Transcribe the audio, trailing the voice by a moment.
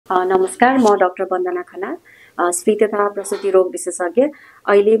नमस्कार, म डाक्टर बन्दना खनाल, स्त्री तथा प्रसुति रोग विशेषज्ञ।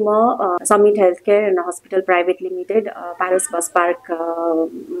 अहिले म summit health care and hospital private limited Paris बस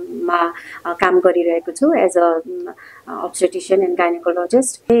पार्कमा काम गरिरहेको छु एज अ अब्स्टेटिशियन एन्ड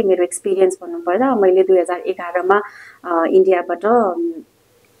गाइनेकोलोजिस्ट। मेरो एक्सपिरियन्स भन्नुपर्दा मैले 2011 मा इन्डियाबाट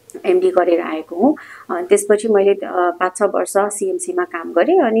एमडी गरेर आएको हुँ। त्यसपछि मैले 5-6 वर्ष सीएमसीमा काम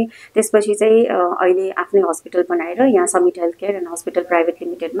गरेँ अनि त्यसपछि चाहिँ अहिले आफ्नै हस्पिटल बनाएर यहाँ summit health care and hospital private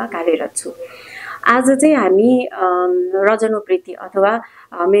लिमिटेडमा कार्यरत छु। आज चाहिँ हामी रजनोवृत्ति अथवा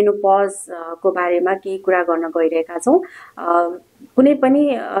मेनोपज को बारेमा केही कुरा गर्न गइरहेका छौँ। कुनै पनि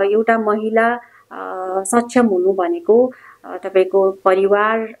एउटा महिला सक्षम हुनु भनेको तपाईको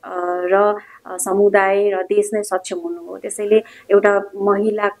परिवार र समुदाय र देश नै सक्षम हुनु हो। त्यसैले एउटा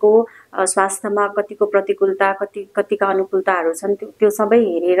महिलाको स्वास्थ्यमा कतिको प्रतिकूलता कतिका अनुकूलताहरू छन् त्यो सबै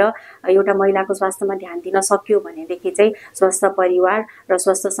हेरेर एउटा महिलाको स्वास्थ्यमा ध्यान दिन सक्यो भनेदेखि चाहिँ स्वस्थ परिवार र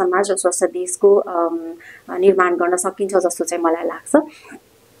स्वस्थ समाज र स्वस्थ देशको निर्माण गर्न सकिन्छ जस्तो चाहिँ मलाई लाग्छ।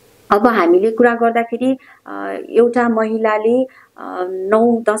 अब हामीले कुरा गर्दाखेरि एउटा महिलाले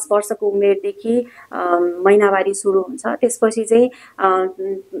 9-10 वर्षको उमेरदेखि महिनावारी सुरु हुन्छ। त्यसपछि चाहिँ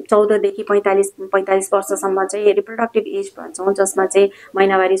 14 देखि 45 वर्षसम्म चाहिँ रिप्रोडक्टिभ एज भन्छौँ, जसमा चाहिँ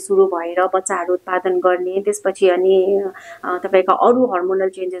महिनावारी सुरु भएर बच्चाहरू उत्पादन गर्ने। त्यसपछि अनि तपाईको अरू हर्मोनल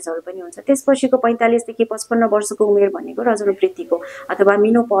चेन्जेसहरू पनि हुन्छ। त्यसपछिको 45 देखि 55 वर्षको उमेर भनेको रजनोवृत्तिको अथवा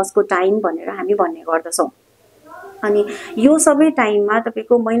मेनोपजको टाइम भनेर हामी भन्ने गर्दछौँ। अनि यो सबै टाइममा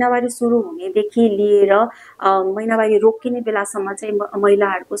तपाईको महिनावारी सुरु हुनेदेखि लिएर महिनावारी रोकिने बेलासम्म चाहिँ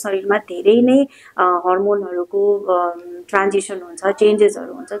महिलाहरूको शरीरमा धेरै नै हर्मोनहरूको ट्रान्जिसन हुन्छ,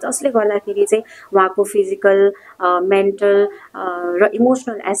 चेन्जेसहरू हुन्छ, जसले गर्दाखेरि चाहिँ उहाँको फिजिकल, मेन्टल र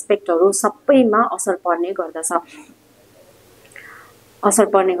इमोसनल एस्पेक्टहरू सबैमा असर पर्ने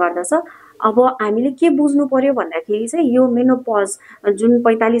गर्दछ। अब हामीले के बुझ्नु पर्यो भन्दाखेरि चाहिँ यो मेनोपज जुन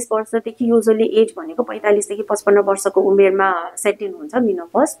 45 वर्षदेखि युजुअली एज भनेको 45 देखि 55 वर्षको उमेरमा सेट इन हुन्छ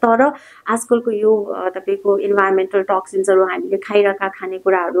मेनोपज। तर आजकलको यो तपाईको इन्भाइरोमेन्टल टक्सिन्सहरू हामीले खाइरहेका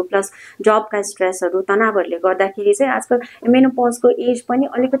खानेकुराहरू प्लस जबका स्ट्रेसहरू तनावहरूले गर्दाखेरि चाहिँ आजकल मेनोपजको एज पनि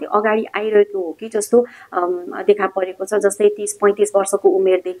अलिकति अगाडि आइरहेको हो कि जस्तो देखा परेको छ। जस्तै 30-35 वर्षको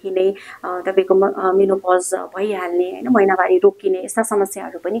उमेरदेखि नै तपाईको मेनोपज भइहाल्ने हैन, महिनावारी रोकिने यस्ता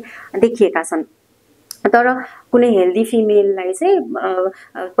समस्याहरू पनि देखिए छन्। तर कुनै हेल्दी फिमेललाई चाहिँ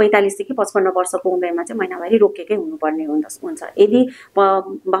 45 देखि 55 वर्षको उमेरमा चाहिँ महिनावारी रोकेकै हुनुपर्ने हुन्छ। यदि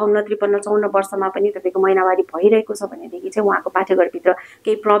 52, 53, 54 वर्षमा पनि तपाईको महिनावारी भइरहेको छ भनेदेखि चाहिँ उहाँको पाठ्यक्रमभित्र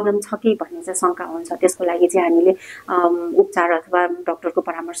केही प्रब्लम छ कि भन्ने चाहिँ शंका हुन्छ। त्यसको लागि चाहिँ हामीले उपचार अथवा डाक्टरको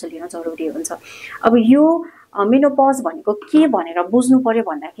परामर्श लिन जरुरी हुन्छ। अब यो मेनोपज भनेको के भनेर बुझ्नु पर्यो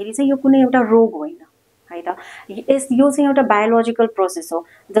भन्दाखेरि चाहिँ यो कुनै एउटा रोग होइन है त। यो चाहिँ एउटा बायोलोजिकल प्रोसेस हो।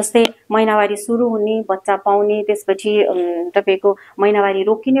 जस्तै महिनावारी सुरु हुने, बच्चा पाउने, त्यसपछि तपाईको महिनावारी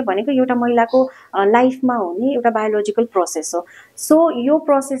रोकिने भनेको एउटा महिलाको लाइफमा हुने एउटा बायोलोजिकल प्रोसेस हो। सो यो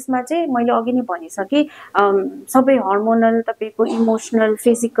प्रोसेसमा चाहिँ मैले अघि नै भनिसके सबै हर्मोनल, तपाईको इमोसनल,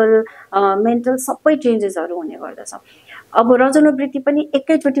 फिजिकल, मेन्टल सबै चेन्जेसहरू हुने गर्दछ। अब रजनोवृत्ति पनि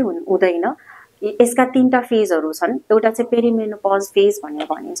एकैचोटि हुँदैन। यसका 3टा फेजहरू छन्। एउटा चाहिँ पेरिमेनोपज फेज भनेर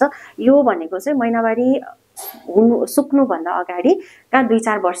भनिन्छ। यो भनेको चाहिँ महिनावारी सुक्नु भन्दा अगाडि का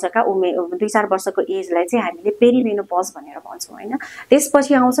 2-4 वर्षका उमेर 2-4 वर्षको एजलाई चाहिँ हामीले पेरिमेनोपज भनेर भन्छौँ हैन।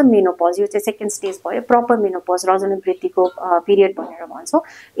 त्यसपछि आउँछ मेनोपज, यो चाहिँ सेकेन्ड स्टेज भयो। प्रपर मेनोपज रजनोवृत्तिको पिरियड भनेर भन्छौँ।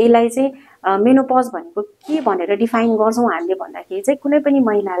 यसलाई चाहिँ मेनोपज भनेको के भनेर डिफाइन गर्छौँ हामीले भन्दाखेरि चाहिँ कुनै पनि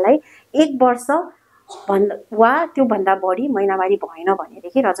महिलालाई 1 वर्ष वा त्यो भन्दा बढी महिनावारी भएन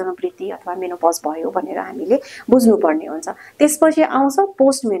भनेदेखि रजनोवृत्ति अथवा मेनोपज भयो भनेर हामीले बुझ्नुपर्ने हुन्छ। त्यसपछि आउँछ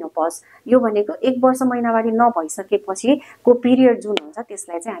पोस्ट मेनोपज। यो भनेको 1 वर्ष महिनावारी नभइसकेपछिको पिरियड जुन हुन्छ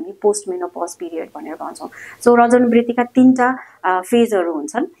त्यसलाई चाहिँ हामी पोस्ट मेनोपज पिरियड भनेर भन्छौँ। सो रजनोवृत्तिका 3टा फेजहरू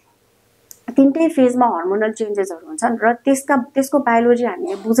हुन्छन्। 3टै फेजमा हर्मोनल चेन्जेसहरू हुन्छन् र त्यसको बायोलोजी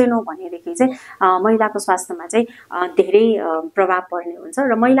हामीले बुझेनौँ भनेदेखि चाहिँ महिलाको स्वास्थ्यमा चाहिँ धेरै प्रभाव पर्ने हुन्छ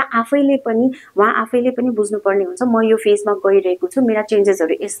र महिला आफैले पनि बुझ्नुपर्ने हुन्छ म यो फेजमा गइरहेको छु, मेरा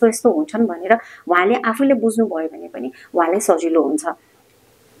चेन्जेसहरू यस्तो हुन्छन् भनेर उहाँले आफैले बुझ्नुभयो भने पनि उहाँलाई सजिलो हुन्छ।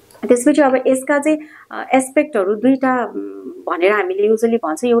 त्यसपछि अब यसका चाहिँ एस्पेक्टहरू 2टा भनेर हामीले युजुअली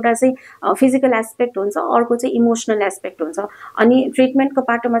भन्छ। एउटा चाहिँ फिजिकल एस्पेक्ट हुन्छ, अर्को चाहिँ इमोसनल एस्पेक्ट हुन्छ। अनि ट्रिटमेन्टको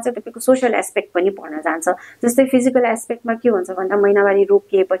बाटोमा चाहिँ तपाईको सोशल एस्पेक्ट पनि पर्न जान्छ। जस्तै फिजिकल एस्पेक्टमा के हुन्छ भन्दा महिनावारी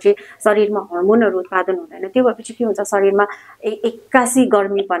रोकिएपछि शरीरमा हर्मोनहरू उत्पादन हुँदैन। त्यो भएपछि के हुन्छ शरीरमा एक्कासी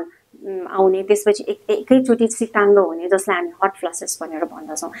गर्मीपन आउने, त्यसपछि एकैचोटि सिटाङ्ग हुने, जसलाई हामी हट फ्लसेस भनेर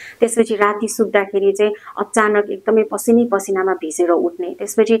भन्दछौँ। त्यसपछि राति सुत्दाखेरि चाहिँ अचानक एकदमै पसिनै पसिनामा भिजेर उठ्ने,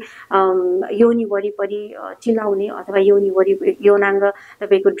 त्यसपछि योनि वरिपरि चिलाउने अथवा यौनाङ्ग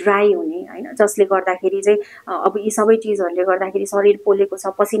तपाईँको ड्राई हुने होइन, जसले गर्दाखेरि चाहिँ अब यी सबै चिजहरूले गर्दाखेरि शरीर पोलेको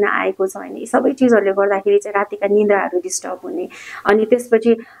छ, पसिना आएको छ होइन, यी सबै चिजहरूले गर्दाखेरि चाहिँ रातिका निन्द्राहरू डिस्टर्ब हुने। अनि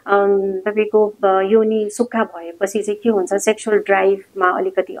त्यसपछि तपाईँको योनि सुक्खा भएपछि चाहिँ के हुन्छ, सेक्सुअल ड्राइभमा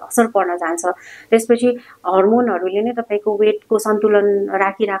अलिकति असर पर्न जान्छ। त्यसपछि हर्मोनहरूले नै तपाईँको वेटको सन्तुलन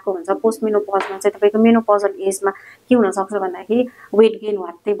राखिरहेको हुन्छ। पोस्ट मेनोपजमा चाहिँ तपाईँको मेनोपजल एजमा के हुनसक्छ भन्दाखेरि वेट गेन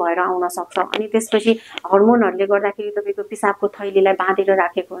वात्तै भएर आउन सक्छ। अनि त्यसपछि हर्मोनहरूले गर्दाखेरि तपाईँको पिसाबको थैलीलाई बाँधेर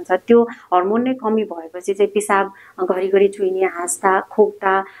राखेको हुन्छ। त्यो हर्मोन नै कमी भएपछि चाहिँ पिसाब घरिघरि चुइने, हाँस्दा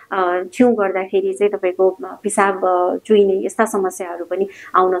खोक्दा छ्युँ गर्दाखेरि चाहिँ तपाईँको पिसाब चुइने यस्ता समस्याहरू पनि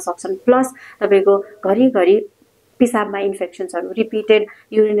आउन सक्छन्। प्लस तपाईँको घरिघरि पिसाबमा इन्फेक्सन्सहरू, रिपिटेड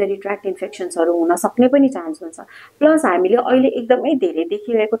युरिनरी ट्र्याक्ट इन्फेक्सन्सहरू हुन सक्ने पनि चान्स हुन्छ। प्लस हामीले अहिले एकदमै धेरै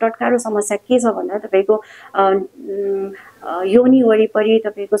देखिरहेको टटकारो समस्या के छ भन्दा तपाईँको योनि वरिपरि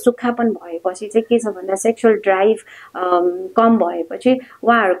तपाईँको सुक्खापन भएपछि चाहिँ के छ भन्दा सेक्सुअल ड्राइभ कम भएपछि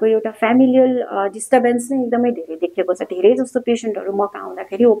उहाँहरूको एउटा फ्यामिलियल डिस्टर्बेन्स नै एकदमै धेरै देखिएको छ। धेरै जस्तो पेसेन्टहरू म कहाँ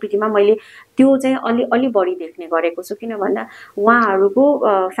आउँदाखेरि ओपिडीमा मैले त्यो चाहिँ अलि बढी देख्ने गरेको छु। किन भन्दा उहाँहरूको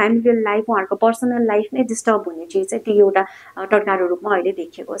फ्यामिलियल लाइफ, उहाँहरूको पर्सनल लाइफ नै डिस्टर्ब हुने चिज चाहिँ त्यो एउटा टटकारो रूपमा अहिले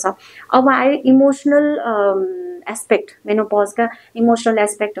देखिएको छ। अब आयो इमोसनल एस्पेक्ट, मेनोपजका इमोसनल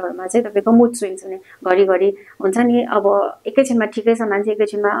एस्पेक्टहरूमा चाहिँ तपाईँको मुड स्विङ्स हुने, घरिघरि हुन्छ नि, अब एकैछिनमा ठिकै छ मान्छे,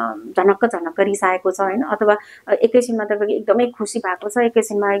 एकैछिनमा झनक्क रिसाएको छ होइन, अथवा एकैछिनमा तपाईँको एकदमै खुसी भएको छ,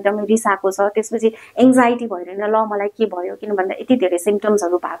 एकैछिनमा एकदमै रिसाएको छ, त्यसपछि एङ्जाइटी भइरहेन ल मलाई के भयो, किन भन्दा यति धेरै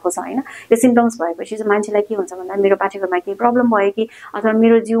सिम्टम्सहरू भएको छ होइन। यो सिम्टम्स भएपछि चाहिँ मान्छेलाई के हुन्छ भन्दा मेरो पाठेघरमा केही प्रब्लम भयो कि अथवा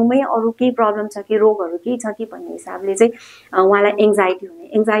मेरो जिउमै अरू केही प्रब्लम छ कि, रोगहरू केही छ कि भन्ने हिसाबले चाहिँ उहाँलाई एङ्जाइटी हुने,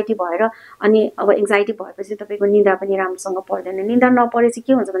 एङ्जाइटी भएर अनि अब एङ्जाइटी भएपछि तपाईँको निद्रा पनि राम्रोसँग पर्दैन। निद्रा नपरेपछि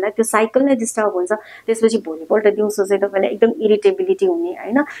के हुन्छ भन्दा त्यो साइकल नै डिस्टर्ब हुन्छ। त्यसपछि भोलिपल्ट दिउँसो चाहिँ तपाईँलाई एकदम इरिटेबिलिटी हुने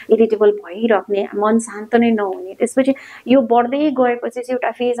होइन, इरिटेबल भइराख्ने, मन शान्त नै नहुने। त्यसपछि यो बढ्दै गएपछि चाहिँ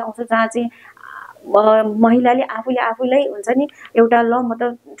एउटा फेज आउँछ जहाँ चाहिँ महिलाले आफूलाई हुन्छ नि एउटा ल म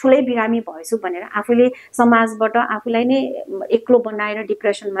त ठुलै बिरामी भएछु भनेर आफूले समाजबाट आफूलाई नै एक्लो बनाएर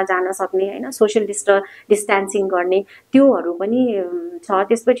डिप्रेसनमा जान सक्ने होइन, सोसियल डिस्टेन्सिङ गर्ने त्योहरू पनि छ।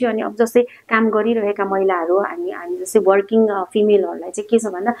 त्यसपछि अनि अब जस्तै काम गरिरहेका महिलाहरू, हामी जस्तै वर्किङ फिमेलहरूलाई चाहिँ के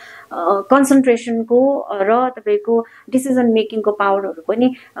छ भन्दा कन्सन्ट्रेसनको र तपाईँको डिसिजन मेकिङको पावरहरू पनि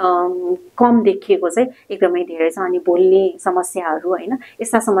कम देखिएको चाहिँ एकदमै धेरै छ। अनि बोल्ने समस्याहरू होइन,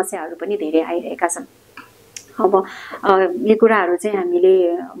 यस्ता समस्याहरू पनि धेरै आइरहेका छन्। अब यो कुराहरू चाहिँ हामीले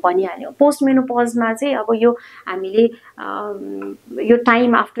भनिहाल्यौँ। पोस्ट मेनोपजमा चाहिँ अब यो हामीले यो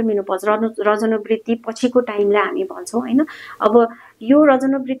टाइम आफ्टर मेनोपज, रजनोवृत्ति पछिको टाइमलाई हामी भन्छौँ होइन। अब यो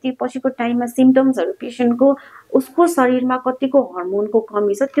रजनोवृत्ति पछिको टाइममा सिम्टम्सहरू पेसेन्टको उसको शरीरमा कतिको हर्मोनको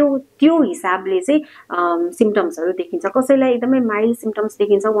कमी छ त्यो हिसाबले चाहिँ सिम्टम्सहरू देखिन्छ। कसैलाई एकदमै माइल्ड सिम्टम्स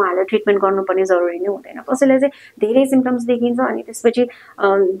देखिन्छ, उहाँहरूलाई ट्रिटमेन्ट गर्नुपर्ने जरुरी नै हुँदैन। कसैलाई चाहिँ धेरै सिम्टम्स देखिन्छ अनि त्यसपछि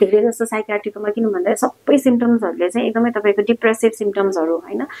धेरै जस्तो साइकियाट्रिकमा किन भन्दा सबै सिम्टम्सहरूले चाहिँ एकदमै तपाईँको डिप्रेसिभ सिम्टम्सहरू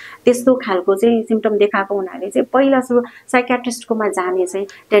होइन, त्यस्तो खालको चाहिँ सिम्टम देखाएको हुनाले चाहिँ पहिला सुरु साइकियाट्रिस्टकोमा जाने चाहिँ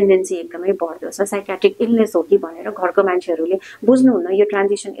टेन्डेन्सी एकदमै बढ्दो छ। साइकियाट्रिक इलनेस हो कि भनेर घरको मान्छेहरूले बुझ्नुहुन्न, यो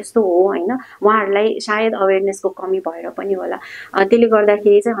ट्रान्जिसन यस्तो हो होइन, उहाँहरूलाई सायद अवेरनेसको कमी भएर पनि होला। त्यसले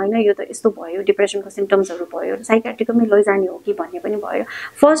गर्दाखेरि चाहिँ होइन यो त यस्तो भयो, डिप्रेसनको सिम्टम्सहरू भयो, साइकियाट्रिकमै लैजाने हो कि भन्ने पनि भयो।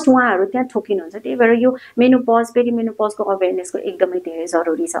 फर्स्ट उहाँहरू त्यहाँ ठोकिनुहुन्छ। त्यही भएर यो मेनोपज, पेरिमेनोपजको अवेरनेसको एकदमै धेरै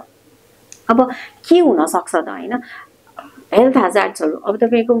जरुरी छ। अब के हुनसक्छ त होइन, हेल्थ हजार्ड्सहरू। अब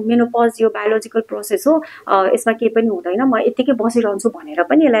तपाईँको मेनोपज यो बायोलोजिकल प्रोसेस हो, यसमा केही पनि हुँदैन, म यत्तिकै बसिरहन्छु भनेर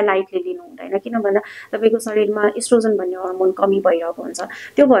पनि यसलाई लाइटली लिनु हुँदैन। किन भन्दा तपाईँको शरीरमा इस्ट्रोजन भन्ने हर्मोन कमी भइरहेको हुन्छ।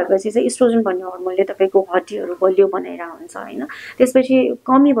 त्यो भएपछि चाहिँ इस्ट्रोजन भन्ने हर्मोनले तपाईँको हड्डीहरू बलियो बनाइरहेको हुन्छ होइन। त्यसपछि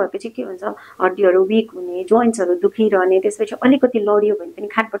कमी भएपछि के हुन्छ, हड्डीहरू विक हुने, जोइन्ट्सहरू दुखिरहने, त्यसपछि अलिकति लडियो भने पनि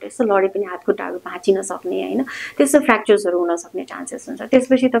खाटबाट यसो लडे पनि हात खुट्टाहरू भाँचिन सक्ने होइन, त्यस्तो फ्र्याक्चर्सहरू हुन सक्ने चान्सेस हुन्छ।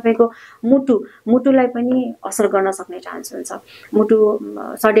 त्यसपछि तपाईँको मुटुलाई पनि असर गर्न सक्ने चान्स हुन्छ। मुटु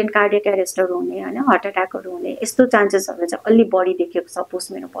सडन कार्डियक एरेस्टहरू हुने होइन, हार्ट एट्याकहरू हुने यस्तो चान्सेसहरू चाहिँ अलि बढी देखेको छ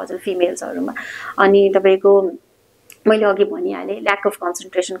पोस्ट मेनोपजल फिमेल्सहरूमा। अनि तपाईँको मैले अघि भनिहालेँ ल्याक अफ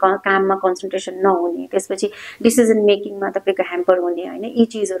कन्सन्ट्रेसन, काममा कन्सन्ट्रेसन नहुने, त्यसपछि डिसिजन मेकिङमा तपाईँको ह्याम्पर हुने होइन, यी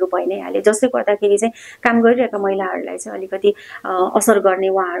चिजहरू भइ नै हाले। जसले गर्दाखेरि चाहिँ काम गरिरहेका महिलाहरूलाई चाहिँ अलिकति असर गर्ने,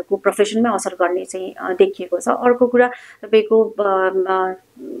 उहाँहरूको प्रोफेसनमै असर गर्ने चाहिँ देखिएको छ। अर्को कुरा तपाईँको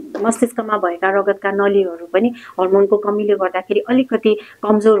मस्तिष्कमा भएका रगतका नलीहरू पनि हर्मोनको कमीले गर्दाखेरि अलिकति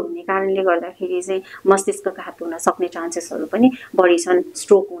कमजोर हुने कारणले गर्दाखेरि चाहिँ मस्तिष्कघात हुन सक्ने चान्सेसहरू पनि बढी छन्,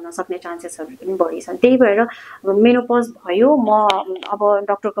 स्ट्रोक हुन सक्ने चान्सेसहरू पनि बढी छन्। त्यही भएर मेनोपज भयो म अब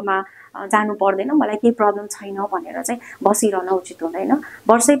डाक्टरकोमा जानु पर्दैन मलाई केही प्रब्लम छैन भनेर चाहिँ बसिरहन उचित हुँदैन।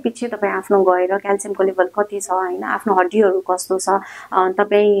 वर्षै पछि तपाईँ आफ्नो गएर क्याल्सियमको लेभल कति छ हैन, आफ्नो हड्डीहरू कस्तो छ,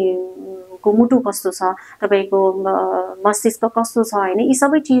 तपाईको मुटु कस्तो छ, तपाईको मस्तिष्क कस्तो छ हैन, यी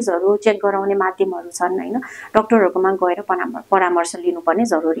सबै चीजहरू चेक गराउने माध्यमहरू छन् हैन। डाक्टरहरुकोमा गएर परामर्श लिनुपर्ने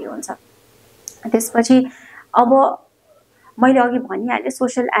जरुरी हुन्छ। त्यसपछि अब मैले अघि भनिहालेँ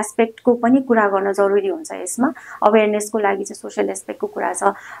सोशल एस्पेक्टको पनि कुरा गर्न जरुरी हुन्छ यसमा। अवेरनेसको लागि चाहिँ सोशल एस्पेक्टको कुरा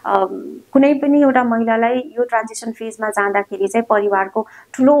छ। कुनै पनि एउटा महिलालाई यो ट्रान्जिसन फेजमा जाँदाखेरि चाहिँ परिवारको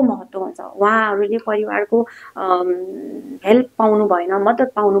ठुलो महत्व हुन्छ। उहाँहरूले परिवारको हेल्प पाउनु भएन,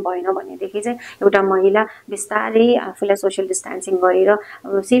 मद्दत पाउनु भएन भनेदेखि चाहिँ एउटा महिला बिस्तारै आफूलाई सोशल डिस्टेन्सिङ गरेर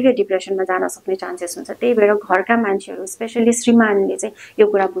सिभियर डिप्रेसनमा जान सक्ने चान्सेस हुन्छ। त्यही भएर घरका मान्छेहरू स्पेशली श्रीमानले चाहिँ यो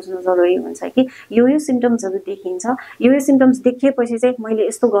कुरा बुझ्नु जरुरी हुन्छ कि यो सिम्पटम्सहरू देखिन्छ, यो सिम्पटम्स देखिएपछि चाहिँ मैले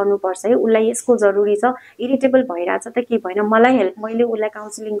यस्तो गर्नुपर्छ है, उसलाई यसको जरुरी छ, इरिटेबल भइराछ त के भएन, मलाई हेल्प, मैले उसलाई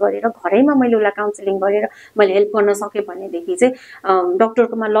काउन्सिलिङ गरेर घरैमा मैले उसलाई काउन्सिलिङ गरेर मैले हेल्प गर्न सके भनेदेखि चाहिँ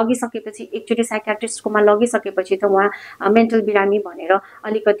डाक्टरकोमा लगिसकेपछि एकचोटि साइकियाट्रिस्टकोमा लगिसकेपछि त उहाँ मेन्टल बिरामी भनेर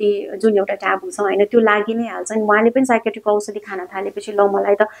अलिकति जुन एउटा ट्याबु छ हैन त्यो लागि नै हाल्छ नि। उहाँले पनि साइकियाट्रिकको औषधि खान थालेपछि ल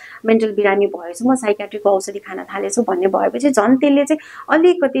मलाई त मेन्टल बिरामी भएछु, म साइकियाट्रिकको औषधि खान थालेछु भन्ने भएपछि झन् त्यसले चाहिँ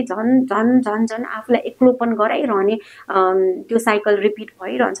अलिकति झन् आफूलाई एक्लोपन गराइरहने त्यो साइकल रिपिट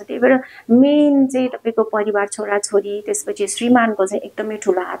भइरहन्छ। त्यही भएर मेन चाहिँ तपाईको परिवार, छोराछोरी, त्यसपछि श्रीमानको चाहिँ एकदमै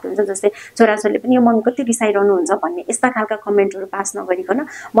ठुलो हात हुन्छ। जस्तै छोराछोरीले पनि यो मम्मी कति रिसाइरहनु हुन्छ भन्ने यस्ता खालका कमेन्टहरू पास नगरिकन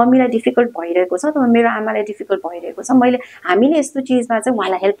मम्मीलाई डिफिकल्ट भइरहेको छ अथवा मेरो आमालाई डिफिकल्ट भइरहेको छ, हामीले यस्तो चिजमा चाहिँ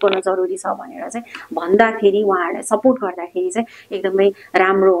उहाँलाई हेल्प गर्न जरुरी छ भनेर चाहिँ भन्दाखेरि, उहाँहरूलाई सपोर्ट गर्दाखेरि चाहिँ एकदमै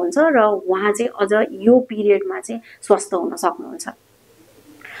राम्रो हुन्छ र उहाँ चाहिँ अझ यो पिरियडमा चाहिँ स्वस्थ हुन सक्नुहुन्छ।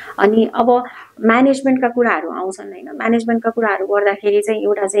 अनि अब म्यानेजमेन्टका कुराहरू आउँछन् हैन। म्यानेजमेन्टका कुराहरू गर्दाखेरि चाहिँ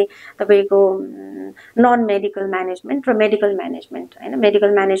एउटा चाहिँ तपाईको नन मेडिकल म्यानेजमेन्ट र मेडिकल म्यानेजमेन्ट हैन।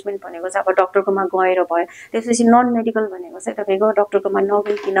 मेडिकल म्यानेजमेन्ट भनेको चाहिँ अब डाक्टरकोमा गएर भयो। त्यसपछि नन मेडिकल भनेको चाहिँ तपाईको डाक्टरकोमा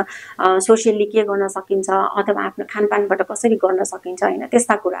नगइकिन सोसियली के गर्न सकिन्छ अथवा आफ्नो खानपानबाट कसरी गर्न सकिन्छ हैन,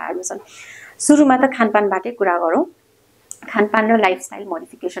 त्यस्ता कुराहरू छन्। सुरुमा त खानपानबाटै कुरा गरौँ। खानपान र लाइफस्टाइल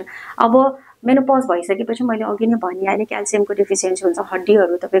मोडिफिकेसन। अब मेनोपज भइसकेपछि मैले अघि नै भनिहालेँ क्याल्सियमको डेफिसियन्सी हुन्छ,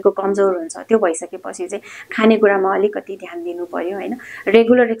 हड्डीहरू तपाईको कमजोर हुन्छ। त्यो भइसकेपछि चाहिँ खानेकुरामा अलिकति ध्यान दिनु पर्यो हैन।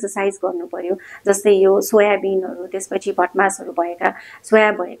 रेगुलर एक्सरसाइज गर्नु पर्यो। जस्तै यो सोयाबिनहरू, त्यसपछि भटमासहरू भएका,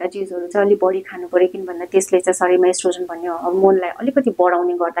 सोया भएका चिजहरू चाहिँ अलि बढी खानु पर्यो, किन भन्दा त्यसले चाहिँ शरीरमा एस्ट्रोजन भन्ने हर्मोनलाई अलिकति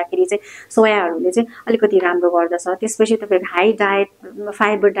बढाउने गर्दाखेरि चाहिँ सोयाहरूले चाहिँ अलिकति राम्रो गर्दछ। त्यसपछि तपाईको हाई डायट,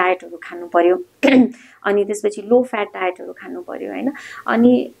 फाइबर डायटहरू खानु पर्यो अनि त्यसपछि लो फ्याट डायटहरू खानु पर्यो हैन।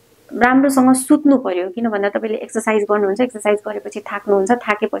 अनि राम्रोसँग सुत्नु पर्यो, किन भन्दा तपाईले एक्सरसाइज गर्नुहुन्छ, एक्सरसाइज गरेपछि थाक्नुहुन्छ,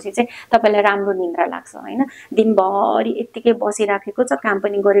 थाकेपछि चाहिँ तपाईलाई राम्रो निन्द्रा लाग्छ हैन। दिनभरि यतिकै बसिराखेको छ, काम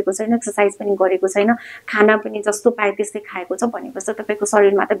पनि गरेको छैन, एक्सरसाइज पनि गरेको छैन, खाना पनि जस्तो पाए त्यस्तै खाएको छ भनेपछि तपाईको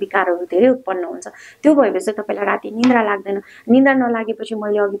शरीरमा त विकारहरू धेरै उत्पन्न हुन्छ। त्यो भएपछि तपाईलाई राति निन्द्रा लाग्दैन। निन्द्रा नलागेपछि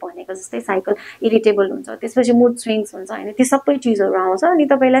मैले अघि भनेको जस्तै साइकल इरिटेबल हुन्छ, त्यसपछि मुड स्विङ्स हुन्छ हैन। ती सबै चीजहरू आउँछ अनि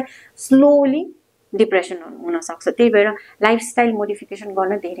तपाईलाई स्लोली डिप्रेसन हुन सक्छ। त्यही भएर लाइफस्टाइल मोडिफिकेसन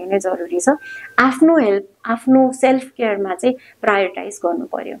गर्न धेरै नै जरुरी छ। आफ्नो हेल्थ, आफ्नो सेल्फ केयरमा चाहिँ प्रायोरिटाइज गर्नु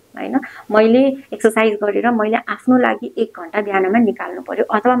पर्यो हैन। मैले एक्सरसाइज गरेर मैले आफ्नो लागि 1 घण्टा बिहानमा निकाल्नु पर्यो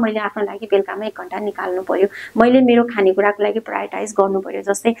अथवा मैले आफ्नो लागि बेलुकामा 1 घण्टा निकाल्नु पर्यो। मैले मेरो खानेकुराको लागि प्रायोरिटाइज गर्नु पर्यो।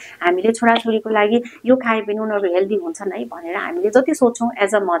 जस्तै हामीले छोराछोरीको लागि यो खाए पनि उनीहरू हेल्दी हुन्छन् है भनेर हामीले जति सोच्छौं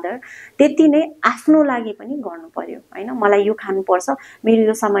एज अ मदर, त्यति नै आफ्नो लागि पनि गर्नु पर्यो हैन। मलाई यो खानुपर्छ, मेरो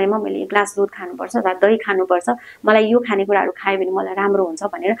यो समयमा मैले 1 ग्लास दुध खानुपर्छ, दही खानुपर्छ, मलाई यो खानेकुराहरू खाए भने मलाई राम्रो हुन्छ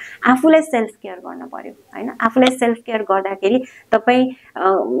भनेर आफूलाई सेल्फ केयर गर्न पर्यो हैन। आफूलाई सेल्फ केयर गर्दाखेरि तपाई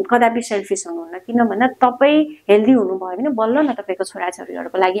कदापि सेल्फिस हुनुहुन्न, किन भन्दा तपाई हेल्दी हुनुभयो भने बल्ल न तपाईको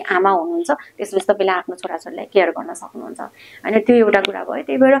छोराछोरीहरुको लागि आमा हुनुहुन्छ, त्यसपछि तपाईले आफ्नो छोराछोरीलाई केयर गर्न सक्नुहुन्छ हैन। त्यो एउटा कुरा भयो।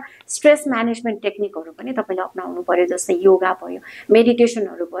 त्यही भएर स्ट्रेस म्यानेजमेन्ट टेक्निकहरु पनि तपाईले अपनाउनु पर्यो। जस्तै योगा भयो,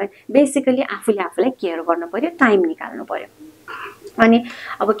 मेडिटेसनहरु भयो। बेसिकली आफूले आफूलाई केयर गर्न पर्यो, टाइम निकाल्नु पर्यो। अनि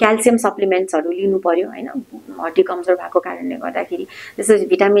अब क्याल्सियम सप्लिमेन्ट्सहरु लिनु पर्यो हैन। हड्डी कमजोर भएको कारणले गर्दाखेरि त्यसपछि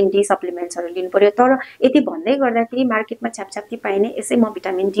भिटामिन डी सप्लिमेन्ट्सहरु लिनु पर्यो। तर यति भन्दै गर्दाखेरि मार्केटमा छ्यापछ्याप्ती पाइने यसै म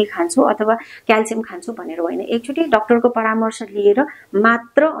भिटामिन डी खान्छु अथवा क्याल्सियम खान्छु भनेर होइन। एकचोटी डाक्टरको परामर्श लिएर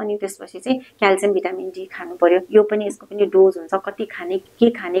मात्र अनि त्यसपछि चाहिँ क्याल्सियम भिटामिन डी खानु पर्यो। यो पनि यसको पनि डोज हुन्छ, कति खाने, के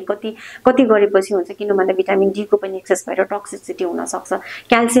खाने, कति गरेपछि हुन्छ, किन भन्दा भिटामिन डी को पनि एक्सेस भएर टक्सिसिटी हुन सक्छ,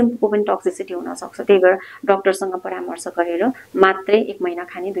 क्याल्सियमको पनि टक्सिसिटी हुन सक्छ। त्यही भएर डाक्टरसँग परामर्श गरेर मात्र मात्रै 1 महिना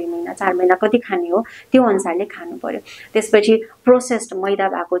खाने, 2 महिना, 4 महिना कति खाने हो त्यो अनुसारले खानु पर्यो। त्यसपछि प्रोसेस्ड मैदा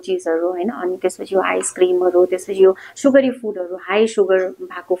भएको चिजहरू हैन, अनि त्यसपछि यो आइसक्रिमहरू, त्यसपछि यो सुगरी फुडहरू, हाई सुगर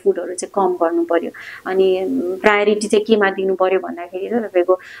भएको फुडहरू चाहिँ कम गर्नु पर्यो। अनि प्रायोरिटी चाहिँ केमा दिनु पर्यो भन्दाखेरि चाहिँ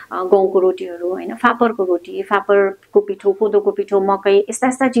तपाईको गहुँको रोटीहरू हैन, फापरको रोटी, फापरको पिठो, कोदोको पिठो, मकै यस्ता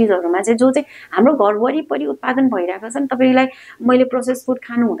यस्ता चिजहरूमा चाहिँ जो चाहिँ हाम्रो घर वरिपरि उत्पादन भइरहेको छ नि, तपाईलाई मैले प्रोसेस फुड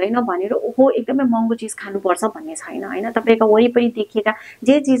खानु हुँदैन भनेर ओहो एकदमै महँगो चिज खानुपर्छ भन्ने छैन हैन। तपाईका वरिपरि देखिएका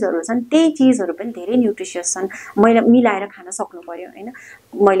जे चिजहरू छन् त्यही चिजहरू पनि धेरै न्युट्रिसियस छन्, मैले मिलाएर खान सक्नु पर्यो हैन।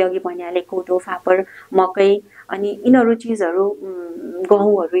 मैले अघि भनिहालेँ कोदो, फापर, मकै अनि यिनीहरू चिजहरू,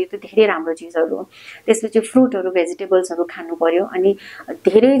 गहुँहरू यो त धेरै राम्रो चिजहरू हो। त्यसपछि फ्रुटहरू, भेजिटेबल्सहरू खानु पर्यो। अनि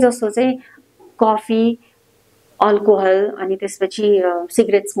धेरै जसो चाहिँ कफी, अल्कोहल अनि त्यसपछि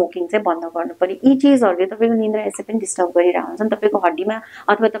सिगरेट स्मोकिङ चाहिँ बन्द गर्नु पर्यो। यी चिजहरूले तपाईँको निन्द्रा यसै पनि डिस्टर्ब गरिरहेको हुन्छ, तपाईँको हड्डीमा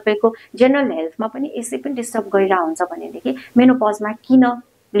अथवा तपाईँको जेनरल हेल्थमा पनि यसै पनि डिस्टर्ब गरिरहेको हुन्छ भनेदेखि मेनोपजमा किन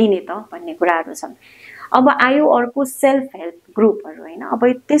लिने त भन्ने कुराहरू छन्। अब आयो अर्को सेल्फ हेल्प ग्रुपहरू हैन। अब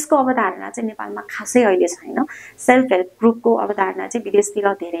त्यसको अवधारणा चाहिँ नेपालमा खासै अहिले छैन। सेल्फ हेल्प ग्रुपको अवधारणा चाहिँ विदेशतिर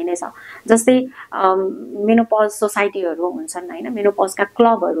धेरै नै छ। जस्तै मेनोपज सोसाइटीहरू हुन्छन् हैन, मेनोपजका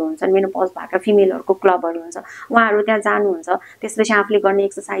क्लबहरू हुन्छन्, मेनोपज भएका फिमेलहरूको क्लबहरू हुन्छ, उहाँहरू त्यहाँ जानुहुन्छ। त्यसपछि आफूले गर्ने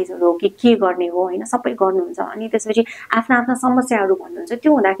एक्सरसाइजहरू हो कि के गर्ने हो हैन, सबै गर्नुहुन्छ। अनि त्यसपछि आफ्ना आफ्ना समस्याहरू भन्नुहुन्छ।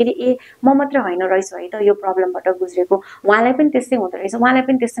 त्यो हुँदाखेरि म मात्र होइन रहेछु है त यो प्रब्लमबाट गुज्रेको, उहाँलाई पनि त्यस्तै हुँदो रहेछ, उहाँलाई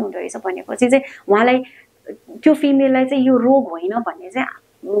पनि त्यस्तै हुँदो रहेछ भनेपछि चाहिँ उहाँलाई, त्यो फिमेललाई चाहिँ यो रोग होइन भन्ने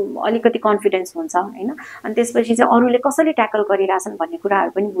चाहिँ अलिकति कन्फिडेन्स हुन्छ हैन। अनि त्यसपछि चाहिँ अरूले कसरी ट्याकल गरिरहेछन् भन्ने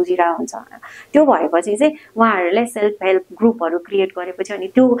कुराहरू पनि बुझिरहेको हुन्छ। त्यो भएपछि चाहिँ उहाँहरूलाई सेल्फ हेल्प ग्रुपहरू क्रिएट गरेपछि अनि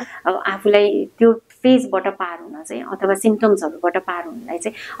त्यो आफूलाई त्यो फेजबाट पार हुन चाहिँ अथवा सिम्पटम्सहरूबाट पार हुनलाई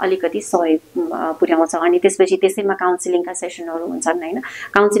चाहिँ अलिकति सहयोग पुर्याउँछ। अनि त्यसपछि त्यसैमा काउन्सिलिङका सेसनहरू हुन्छन् हैन।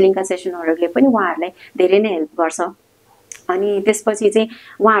 काउन्सिलिङका सेसनहरूले पनि उहाँहरूलाई धेरै नै हेल्प गर्छ। अनि त्यसपछि चाहिँ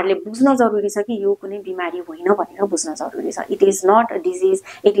उहाँहरूले बुझ्न जरुरी छ कि यो कुनै बिमारी होइन भनेर बुझ्न जरुरी छ। It is not a disease,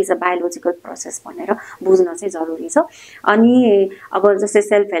 it is a biological process भनेर बुझ्न चाहिँ जरुरी छ। अनि अब जस्तै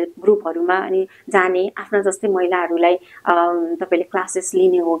सेल्फ हेल्प ग्रुपहरूमा अनि जाने आफ्ना जस्तै महिलाहरूलाई तपाईले क्लासेस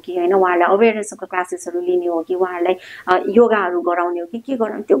लिने हो कि हैन, उहाँहरूलाई अवेरनेसको क्लासेसहरू लिने हो कि उहाँहरूलाई योगाहरू गराउने हो कि के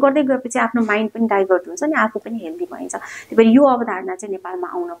गराउने, त्यो गर्दै गएपछि आफ्नो माइन्ड पनि डाइभर्ट हुन्छ नि, आफू पनि हेल्दी भइन्छ। त्यही भएर यो अवधारणा चाहिँ नेपालमा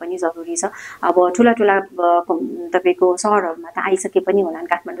आउन पनि जरुरी छ। अब ठुला ठुला तपाईको सहरहरूमा त आइसके पनि होलान्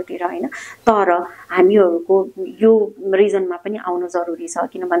काठमाडौँतिर हैन, तर हामीहरूको यो रिजनमा पनि आउनु जरुरी छ।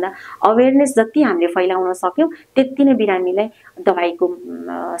 किन भन्दा अवेरनेस जति हामीले फैलाउन सक्यौं त्यति नै बिरामीलाई दबाईको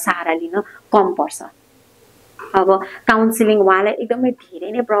सहारा लिन कम पर्छ। अब काउन्सिलिङ उहाँलाई एकदमै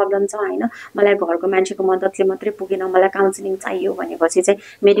धेरै नै प्रब्लम छ हैन, मलाई घरको मान्छेको मद्दतले मात्रै पुगेन, मलाई काउन्सिलिङ चाहियो भनेपछि चाहिँ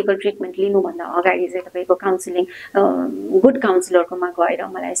मेडिकल ट्रिटमेन्ट लिनुभन्दा अगाडि चाहिँ तपाईको काउन्सिलिङ गुड काउन्सिलरकोमा गएर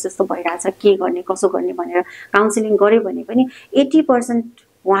मलाई यस्तो यस्तो भइरहेछ, के गर्ने कसो गर्ने भनेर काउन्सिलिङ गर्यो भने पनि 80%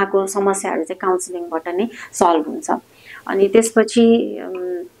 उहाँको समस्याहरू चाहिँ काउन्सिलिङबाट नै सल्भ हुन्छ। अनि त्यसपछि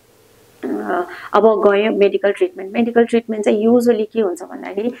अब गयो मेडिकल ट्रिटमेन्ट। मेडिकल ट्रिटमेन्ट चाहिँ युजुअली के हुन्छ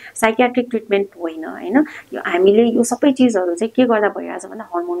भन्दाखेरि साइकियाट्रिक ट्रिटमेन्ट होइन हैन। यो हामीले यो सबै चिजहरू चाहिँ के गर्दा भइरहेछ भन्दा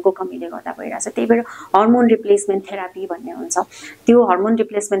हर्मोनको कमीले गर्दा भइरहेछ। त्यही भएर हर्मोन रिप्लेसमेन्ट थेरापी भन्ने हुन्छ। त्यो हर्मोन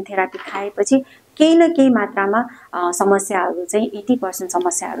रिप्लेसमेन्ट थेरापी खाएपछि केही न केही मात्रामा समस्याहरू चाहिँ 80%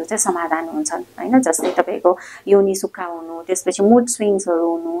 समस्याहरू चाहिँ समाधान हुन्छन् हैन। जस्तै तपाईको योनि सुक्खा हुनु, त्यसपछि मुड स्विङ्सहरू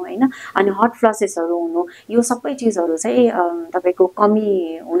हुनु हैन, अनि हट फ्लसेसहरू हुनु, यो सबै चिजहरू चाहिँ तपाईको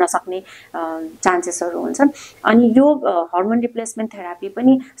कमी हुन सक्ने चान्सेसहरू हुन्छन्। अनि यो हर्मोन रिप्लेसमेन्ट थेरापी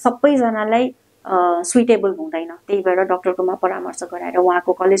पनि सबैजनालाई सुइटेबल हुँदैन। त्यही भएर डाक्टरकोमा परामर्श गराएर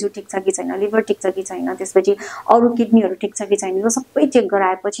उहाँको कलेजो ठिक छ कि छैन, लिभर ठिक छ कि छैन, त्यसपछि अरू किडनीहरू ठिक छ कि छैन, यो सबै चेक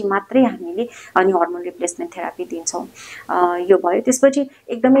गराएपछि मात्रै हामीले अनि हर्मोन रिप्लेसमेन्ट थेरापी दिन्छौँ। यो भयो। त्यसपछि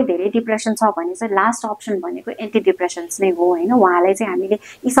एकदमै धेरै डिप्रेसन छ भने चाहिँ लास्ट अप्सन भनेको एन्टी डिप्रेसन्स नै हो हैन। उहाँलाई चाहिँ हामीले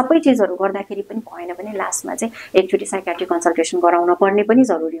यी सबै चिजहरू गर्दाखेरि पनि भएन भने लास्टमा चाहिँ एकचोटि साइकियाट्रिक कन्सल्टेसन गराउन पर्ने पनि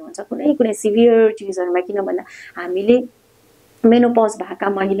जरुरी हुन्छ कुनै कुनै सिभियर चिजहरूमा। किन भन्दा हामीले मेनोपज भएका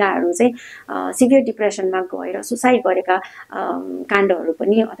महिलाहरू चाहिँ सिभियर डिप्रेसनमा गएर सुसाइड गरेका काण्डहरू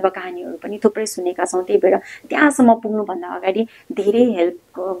पनि अथवा कहानीहरू पनि थुप्रै सुनेका छौँ। त्यही भएर त्यहाँसम्म पुग्नुभन्दा अगाडि धेरै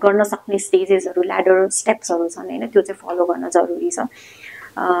हेल्प गर्न सक्ने स्टेजेसहरू, ल्याडर स्टेप्सहरू छन् हैन, त्यो चाहिँ फलो गर्न जरुरी छ।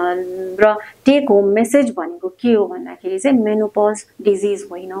 र टेक होम मेसेज भनेको के हो भन्दाखेरि चाहिँ मेनोपज डिजिज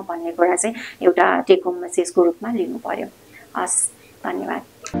होइन भन्ने कुरा चाहिँ एउटा टेक होम मेसेजको रूपमा लिनु पर्यो। हस्,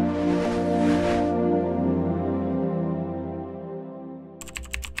 धन्यवाद।